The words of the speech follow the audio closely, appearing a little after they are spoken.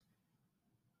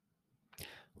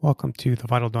Welcome to the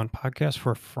Vital Dawn podcast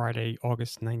for Friday,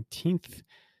 August 19th.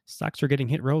 Stocks are getting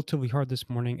hit relatively hard this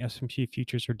morning. S&P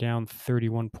futures are down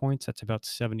 31 points. That's about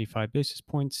 75 basis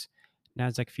points.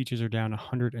 Nasdaq futures are down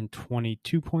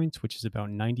 122 points, which is about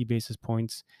 90 basis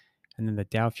points. And then the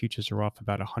Dow futures are off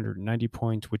about 190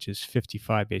 points, which is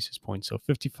 55 basis points. So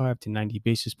 55 to 90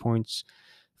 basis points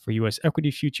for US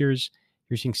equity futures.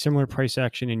 You're seeing similar price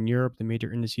action in Europe. The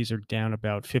major indices are down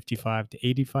about 55 to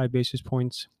 85 basis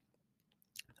points.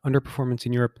 Underperformance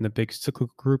in Europe in the big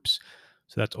cyclical groups.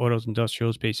 So that's autos,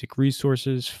 industrials, basic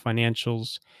resources,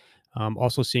 financials.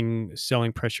 Also seeing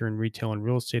selling pressure in retail and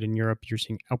real estate in Europe. You're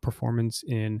seeing outperformance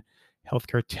in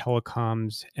healthcare,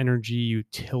 telecoms, energy,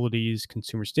 utilities,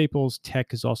 consumer staples.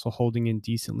 Tech is also holding in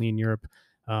decently in Europe.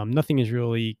 Nothing is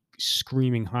really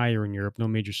screaming higher in Europe. No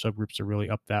major subgroups are really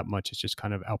up that much. It's just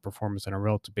kind of outperformance on a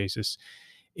relative basis.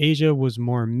 Asia was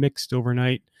more mixed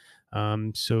overnight.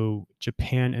 So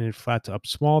Japan ended flat to up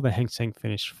small. The Hang Seng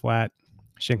finished flat.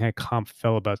 Shanghai Comp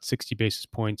fell about 60 basis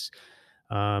points.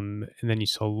 And then you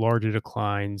saw larger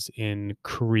declines in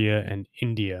Korea and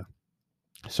India.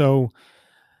 So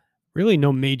really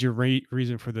no major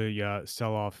reason for the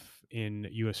sell-off in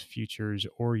U.S. futures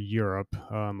or Europe.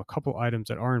 A couple items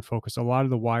that are in focus. A lot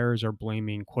of the wires are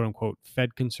blaming "quote unquote"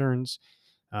 Fed concerns.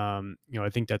 I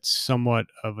think that's somewhat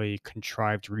of a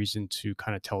contrived reason to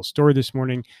kind of tell a story this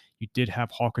morning. You did have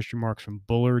hawkish remarks from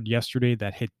Bullard yesterday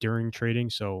that hit during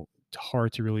trading, so it's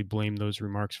hard to really blame those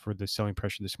remarks for the selling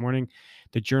pressure this morning.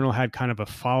 The Journal had kind of a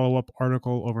follow-up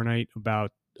article overnight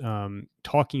about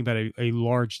talking about a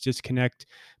large disconnect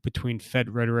between Fed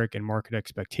rhetoric and market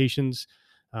expectations,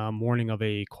 warning of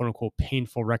a "quote unquote"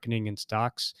 painful reckoning in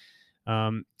stocks.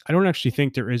 I don't actually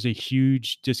think there is a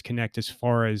huge disconnect as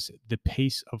far as the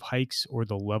pace of hikes or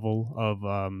the level of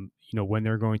when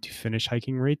they're going to finish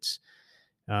hiking rates.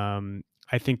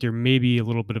 I think there may be a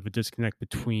little bit of a disconnect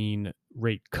between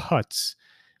rate cuts,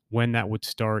 when that would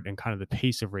start, and kind of the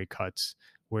pace of rate cuts,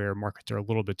 where markets are a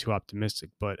little bit too optimistic.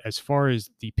 But as far as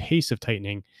the pace of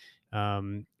tightening,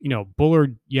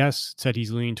 Bullard, yes, said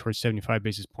he's leaning towards 75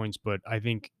 basis points, but I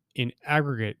think in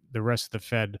aggregate, the rest of the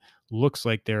Fed looks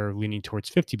like they're leaning towards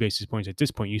 50 basis points at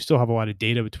this point. You still have a lot of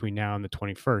data between now and the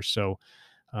 21st. So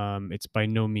it's by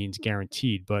no means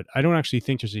guaranteed, but I don't actually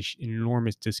think there's an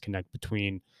enormous disconnect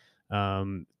between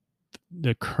um,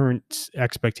 the current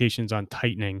expectations on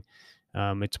tightening.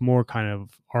 It's more kind of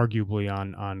arguably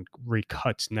on rate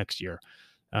cuts next year.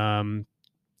 Um,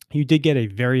 you did get a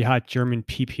very hot German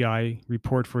PPI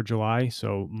report for July,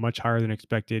 so much higher than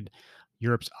expected.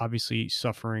 Europe's obviously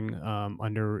suffering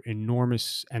under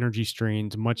enormous energy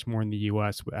strains, much more in the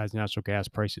U.S. as natural gas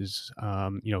prices,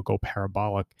 go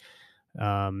parabolic.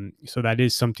 So that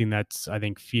is something that's, I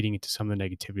think, feeding into some of the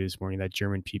negativity this morning. That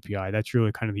German PPI. That's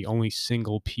really kind of the only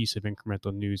single piece of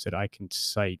incremental news that I can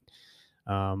cite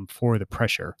for the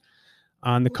pressure.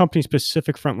 On the company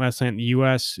specific front last night in the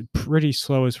US, pretty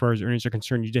slow as far as earnings are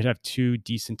concerned. You did have two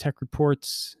decent tech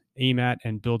reports, AMAT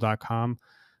and Bill.com.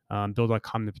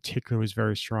 Bill.com in particular was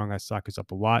very strong. That stock is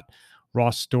up a lot.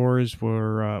 Ross Stores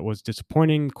was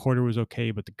disappointing. Quarter was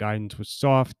okay, but the guidance was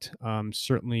soft.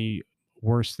 Certainly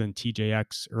worse than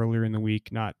TJX earlier in the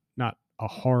week. Not a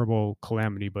horrible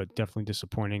calamity, but definitely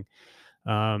disappointing.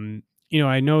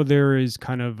 I know there is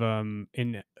kind of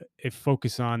in a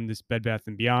focus on this Bed Bath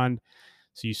and Beyond.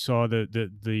 So you saw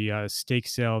the stake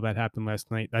sale that happened last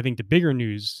night. I think the bigger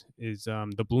news is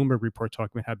the Bloomberg report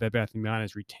talking about how Bed Bath & Beyond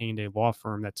has retained a law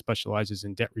firm that specializes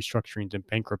in debt restructurings and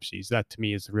bankruptcies. That to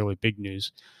me is the really big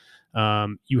news.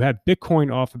 You have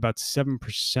Bitcoin off about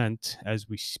 7% as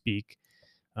we speak.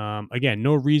 Again,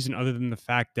 no reason other than the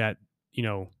fact that,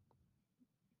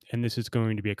 and this is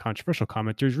going to be a controversial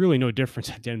comment, there's really no difference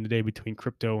at the end of the day between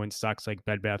crypto and stocks like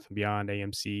Bed Bath & Beyond,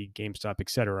 AMC, GameStop,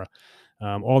 etc.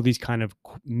 All these kind of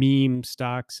meme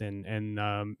stocks and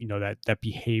that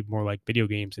behave more like video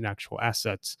games and actual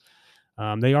assets.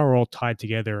 They are all tied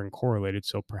together and correlated.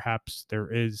 So perhaps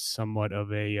there is somewhat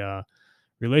of a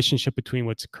relationship between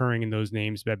what's occurring in those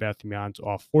names. Bed Bath & Beyond's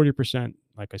off 40%.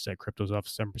 Like I said, crypto's off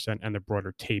 7% and the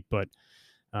broader tape. But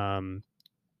um,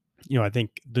 I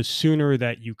think the sooner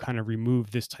that you kind of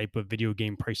remove this type of video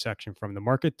game price action from the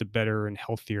market, the better and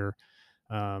healthier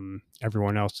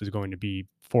everyone else is going to be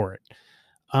for it.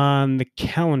 On the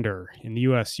calendar in the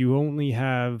US, you only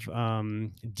have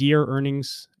Deere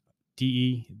earnings,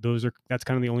 DE. That's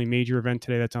kind of the only major event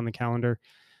today that's on the calendar.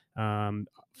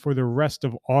 For the rest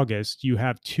of August, you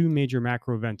have two major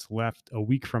macro events left a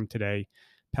week from today.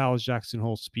 Powell's Jackson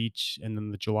Hole speech and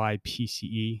then the July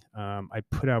PCE. I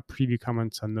put out preview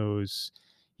comments on those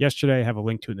yesterday. I have a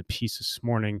link to it in the piece this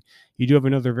morning. You do have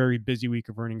another very busy week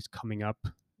of earnings coming up.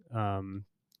 Um,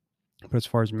 But as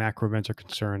far as macro events are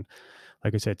concerned,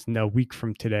 like I said, it's a week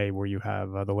from today where you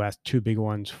have the last two big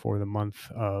ones for the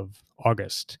month of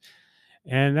August.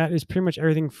 And that is pretty much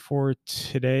everything for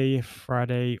today,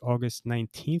 Friday, August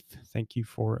 19th. Thank you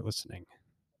for listening.